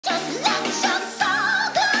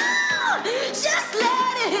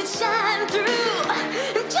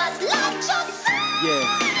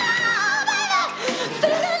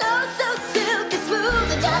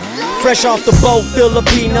Fresh off the boat,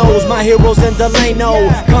 Filipinos, my heroes in Delano.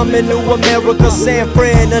 Coming to America, San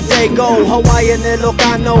Fran a day go. Hawaiian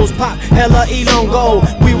Ilocanos, pop hella Ilongo.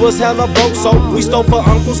 We was hella broke, so we stole for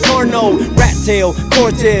Uncle's Carno. Rat Tail,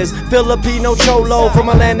 Cortez, Filipino Cholo. From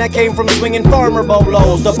a land that came from swinging farmer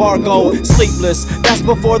bolos. The Bargo, sleepless, that's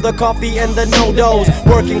before the coffee and the no-dos.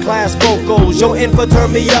 Working class vocals, yo info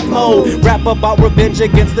turn me up mo. Rap about revenge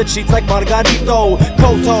against the cheats like Margarito.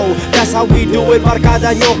 Koto, that's how we do it,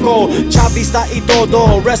 Barkada Nyoko. Chavista y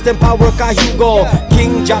todo, rest in power Cahugo.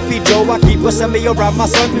 King Jaffe Joe, I keep a semi around my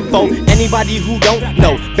son before. Anybody who don't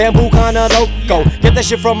know, Bamboo kinda loco. Get that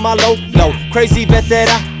shit from my low, crazy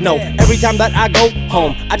veterano. Every time that I go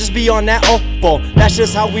home, I just be on that oppo. That's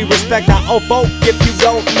just how we respect our oppo, if you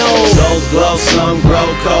don't know. Souls glow, some grow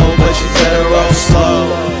cold, but you better roll slow.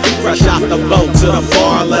 Fresh off the boat to the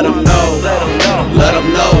bar, let them know. Let them know. Let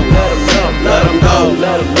them know. Let them know.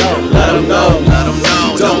 Let them know. Let them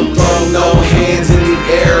know. Don't throw no hands in the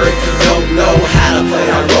air if you don't know how to play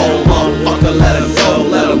our role, motherfucker. Let them go.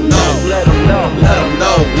 Let them know. Let them know. Let them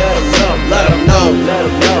know. Let them know. Let them know. Let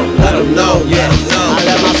them know. Let them know. Let them know. I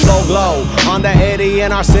let my soul glow on the Eddie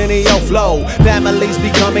and Arsenio flow. Families be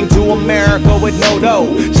coming to America with no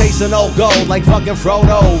dough, chasing old gold like fucking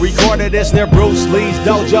Frodo. Recorded this near Bruce Lee's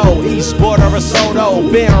dojo, Eastport or a Soto.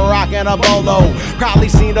 Been rocking a bolo, probably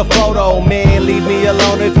seen a photo. Man, leave me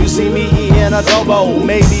alone if you see me eating adobo.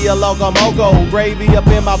 Maybe a locomoco, gravy up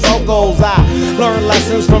in my vocals. I learned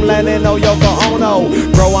lessons from Lennon or Yoko Ono.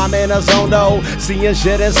 Bro, I'm in a zone though, seeing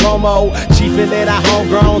shit in slow-mo. Chiefing in a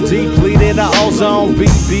homegrown, depleted the ozone.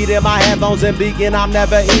 Beat in my headphones and beacon, I'm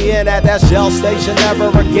never eating at that Shell station ever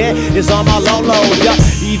again. It's on my low, yeah.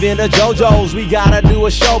 Even the JoJo's, we gotta do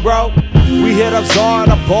a show, bro. We hit up Czar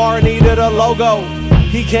in a bar, needed a logo.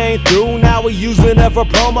 He came through, now we using it for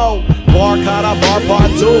promo. Barkada, bar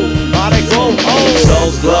part 2, how they go, oh.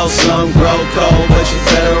 Souls glow, some grow cold, but you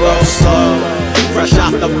better roll slow. Fresh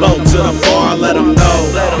off the boat to the bar, let them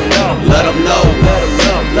know. Let them know. Let them know.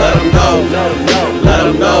 Let them know. Let them know. Let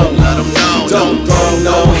them know. Let them know. Don't throw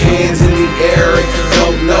no hands in the air if you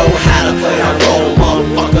don't know how to play our role,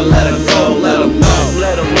 motherfucker. Let them go. Let them know.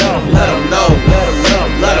 Let them know. Let them know.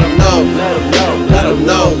 Let them know. Let them know. Let them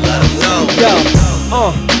know. Let them know. Let them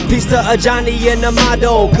know. Peace to Johnny and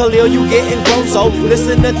Amado. Khalil, you getting grown, so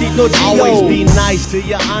listen to Tito Gio. Always be nice to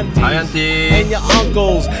your aunties and your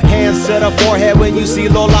uncles. Hands to the forehead when you see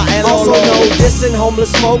Lola and Lolo. Also no dissing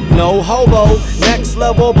homeless folk, no hobo. Next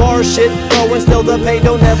level bar shit, throwing still the pay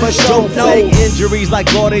don't ever show. No fake injuries like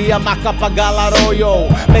Gloria Macapagal-Arroyo.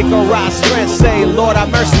 Make a rise strength, say Lord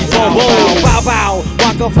have mercy, Bobo. Bow bow,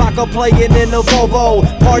 Waka Flocka playing in the Volvo.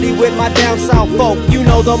 Party with my down south folk, you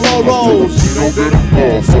know the morals.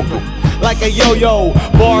 Like a yo-yo,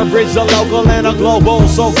 bar bridge, a local and a global,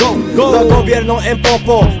 so go. The gobierno en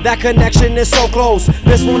popo, that connection is so close.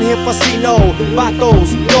 This one here for Sino,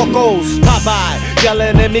 Vatos, Locos. Popeye,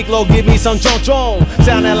 yelling at Miklo, give me some chon-chon.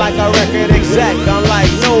 Sounding like a record exec, I'm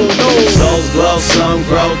like, no. Souls glow, some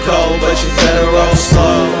grow cold, but you better roll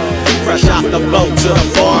slow. Fresh off the boat to the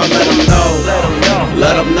bar, let them know. Let them know.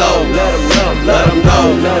 Let them know. Let them know. Let them know.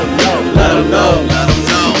 Let them know. Let them know. Let them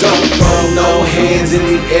know. Don't throw no hands in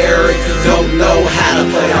the air if you don't know how to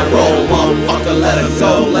play our role, motherfucker. Let it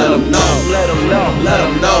go. Let them know. Let them know. Let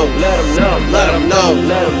them know. Let them know. Let them know.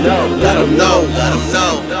 Let them know. Let them know. Let them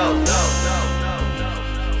know.